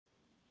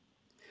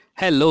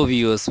Hello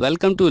viewers,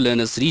 welcome to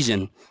Learners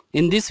Region.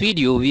 In this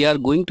video, we are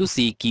going to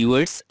see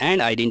keywords and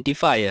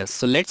identifiers.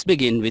 So let's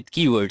begin with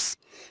keywords.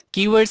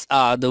 Keywords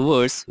are the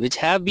words which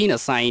have been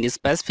assigned a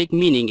specific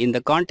meaning in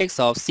the context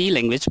of C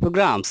language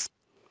programs.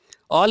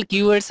 All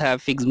keywords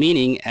have fixed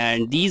meaning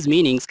and these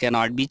meanings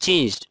cannot be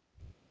changed.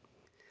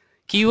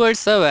 Keywords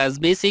serve as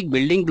basic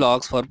building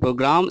blocks for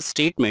program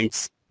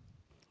statements.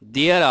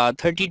 There are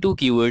 32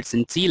 keywords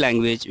in C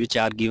language which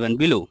are given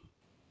below.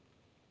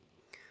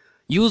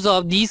 Use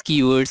of these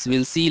keywords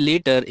we'll see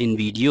later in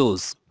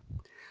videos.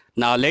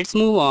 Now let's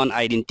move on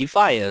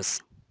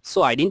identifiers.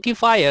 So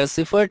identifiers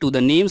refer to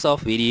the names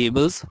of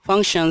variables,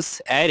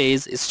 functions,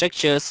 arrays,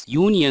 structures,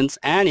 unions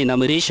and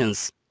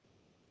enumerations.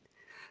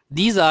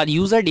 These are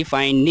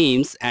user-defined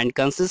names and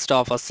consist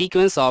of a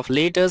sequence of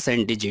letters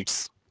and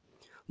digits.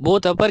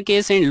 Both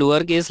uppercase and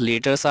lowercase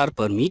letters are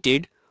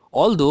permitted,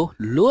 although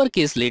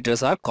lowercase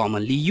letters are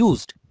commonly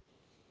used.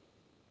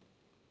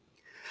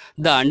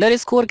 The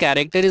underscore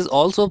character is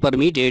also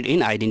permitted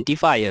in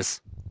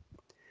identifiers.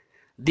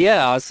 There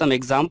are some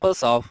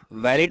examples of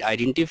valid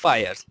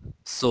identifiers.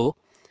 So,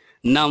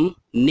 num,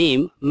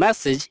 name,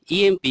 message,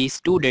 emp,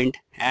 student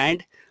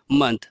and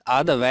month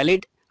are the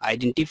valid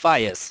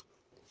identifiers.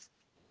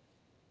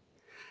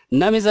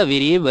 Num is a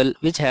variable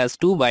which has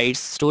 2 bytes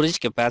storage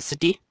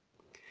capacity.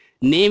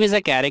 Name is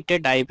a character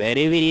type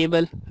array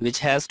variable which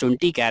has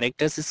 20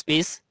 characters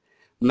space.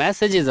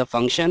 Message is a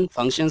function.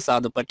 Functions are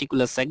the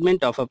particular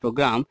segment of a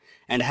program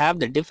and have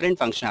the different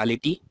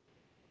functionality.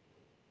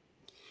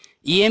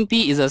 EMP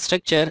is a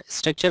structure.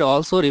 Structure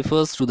also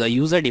refers to the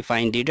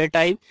user-defined data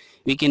type.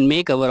 We can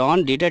make our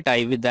own data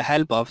type with the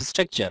help of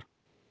structure.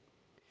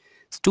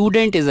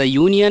 Student is a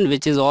union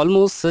which is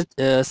almost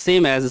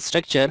same as a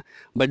structure,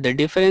 but the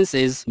difference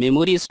is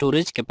memory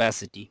storage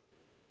capacity.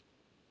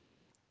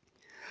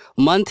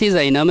 Month is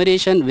an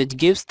enumeration which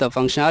gives the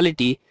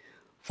functionality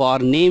for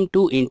name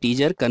to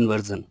integer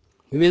conversion.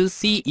 We will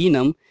see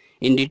enum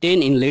in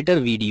detail in later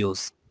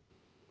videos.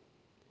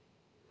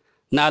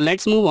 Now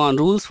let's move on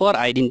rules for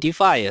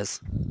identifiers.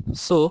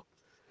 So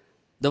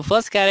the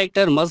first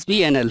character must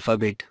be an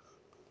alphabet.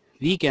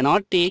 We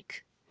cannot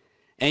take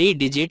any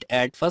digit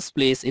at first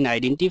place in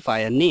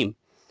identifier name,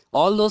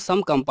 although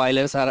some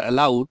compilers are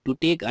allowed to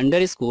take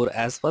underscore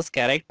as first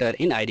character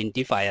in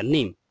identifier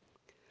name.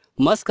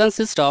 Must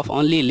consist of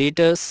only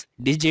letters,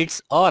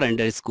 digits or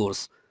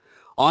underscores.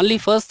 Only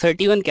first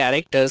 31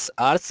 characters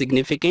are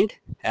significant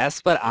as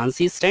per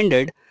ANSI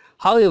standard.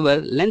 However,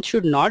 length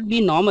should not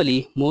be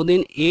normally more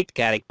than 8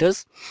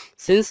 characters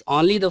since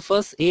only the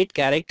first 8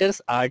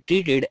 characters are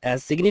treated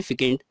as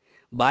significant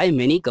by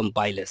many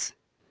compilers.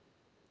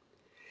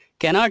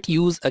 Cannot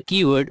use a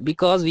keyword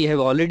because we have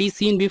already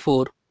seen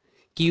before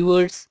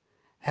keywords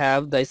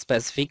have the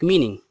specific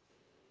meaning.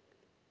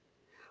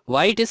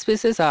 White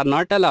spaces are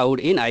not allowed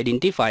in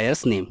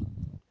identifiers name.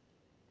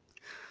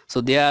 So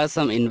there are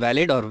some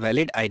invalid or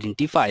valid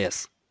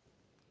identifiers.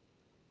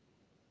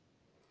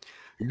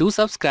 Do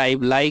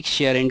subscribe, like,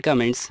 share and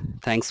comments.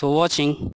 Thanks for watching.